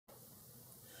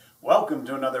Welcome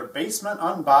to another basement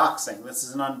unboxing. This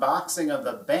is an unboxing of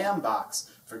the Bambox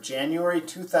for January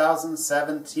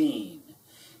 2017.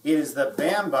 It is the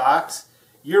Bambox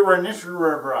Year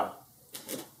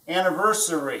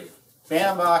Anniversary.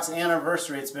 Bambox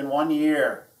Anniversary. It's been 1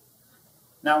 year.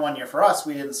 Not 1 year for us.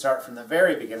 We didn't start from the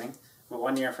very beginning, but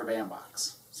 1 year for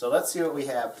Bambox. So let's see what we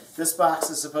have. This box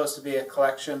is supposed to be a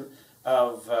collection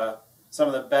of some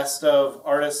of the best of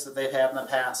artists that they've had in the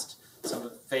past, some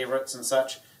of the favorites and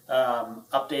such.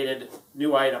 Updated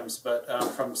new items, but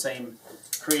from same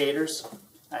creators.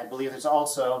 I believe there's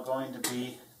also going to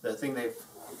be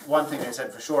one thing they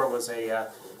said for sure was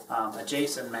a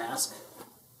Jason mask,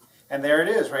 and there it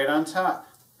is right on top.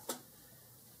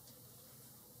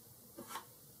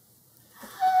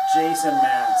 Jason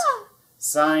mask,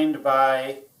 signed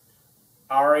by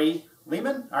Ari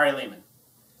Lehman. Ari Lehman,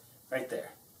 right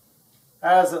there.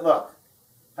 How does it look?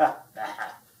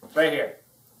 Right here.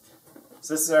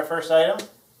 So this is our first item,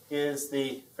 is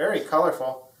the very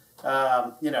colorful,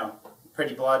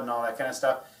 pretty blood and all that kind of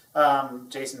stuff,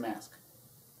 Jason mask.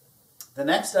 The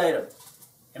next item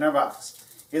in our box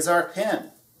is our pin.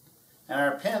 And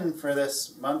our pin for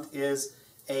this month is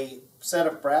a set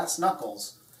of brass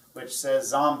knuckles, which says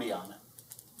zombie on it.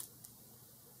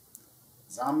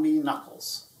 Zombie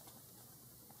knuckles.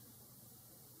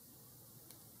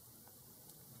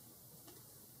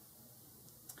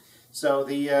 So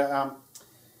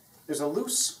there's a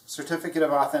loose certificate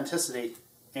of authenticity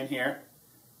in here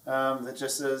that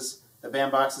just says the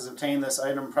Bambox has obtained this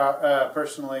item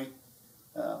personally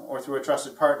or through a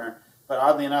trusted partner. But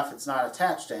oddly enough, it's not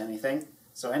attached to anything.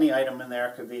 So any item in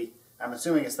there could be, I'm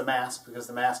assuming it's the mask because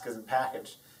the mask isn't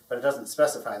packaged, but it doesn't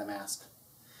specify the mask.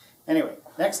 Anyway,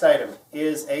 next item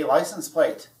is a license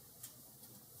plate.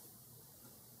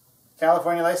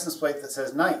 California license plate that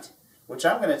says Knight, which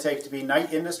I'm going to take to be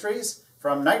Knight Industries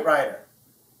from Knight Rider.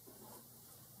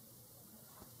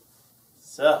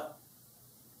 So,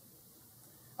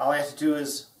 all I have to do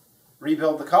is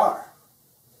rebuild the car.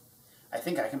 I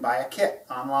think I can buy a kit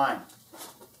online.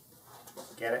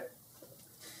 Get it?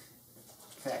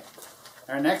 Okay.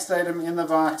 Our next item in the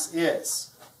box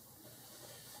is,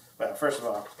 well, first of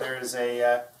all, there is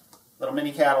a little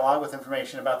mini catalog with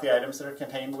information about the items that are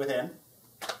contained within.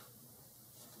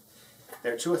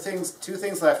 There are two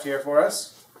things left here for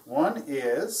us. One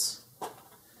is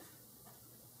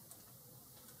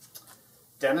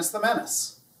Dennis the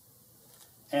Menace.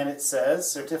 And it says,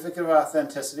 Certificate of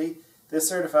Authenticity. This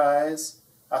certifies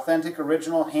authentic,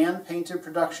 original, hand-painted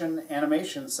production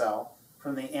animation cell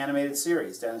from the animated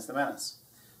series, Dennis the Menace.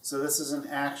 So this is an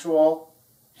actual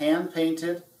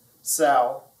hand-painted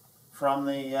cell from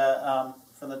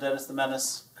the Dennis the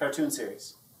Menace cartoon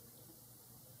series.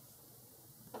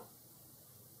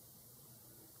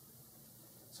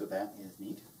 So that is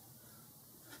neat.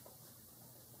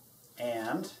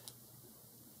 And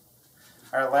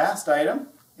our last item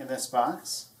in this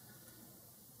box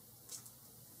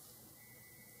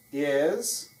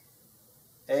is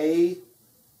a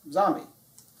zombie.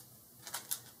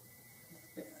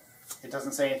 It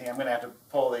doesn't say anything. I'm going to have to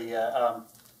pull the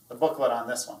booklet on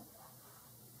this one.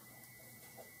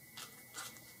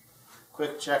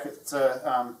 Quick check. It's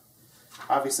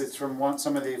obviously it's from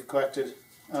some of they've collected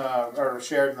or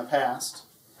shared in the past.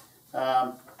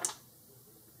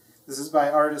 This is by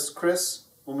artist Chris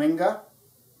Uminga.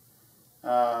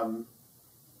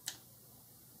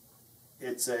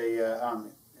 It's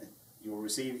you will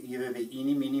receive either the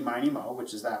Eeny, Meeny, Miny, Mo,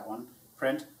 which is that one,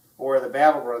 print, or the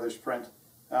Battle Brothers print.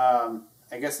 I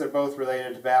guess they're both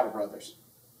related to Battle Brothers,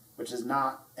 which is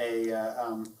not a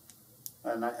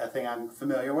thing I'm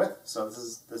familiar with. So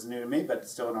this is new to me, but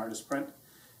it's still an artist print.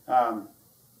 And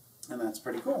that's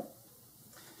pretty cool.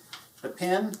 The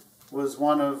pin was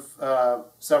one of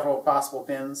several possible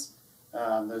pins.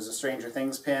 There's a Stranger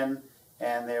Things pin,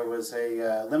 and there was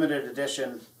a limited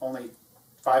edition, only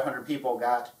 500 people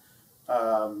got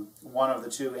one of the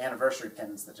two anniversary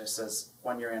pins that just says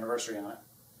 1 year anniversary on it.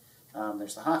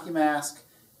 There's the hockey mask.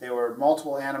 There were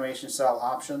multiple animation cell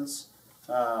options,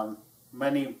 a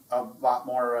lot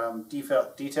more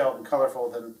detailed and colorful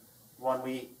than one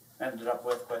we ended up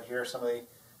with, but here are some of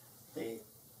the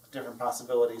different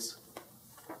possibilities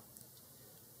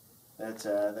that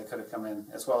could have come in,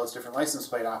 as well as different license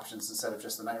plate options instead of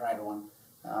just the Knight Rider one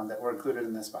that were included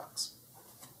in this box.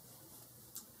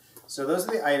 So those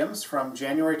are the items from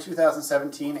January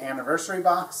 2017 anniversary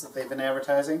box that they've been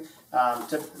advertising.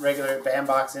 Regular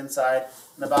Bambox inside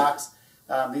the box.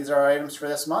 These are our items for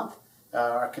this month.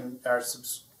 Our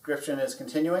subscription is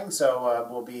continuing, so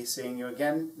we'll be seeing you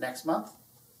again next month.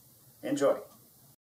 Enjoy.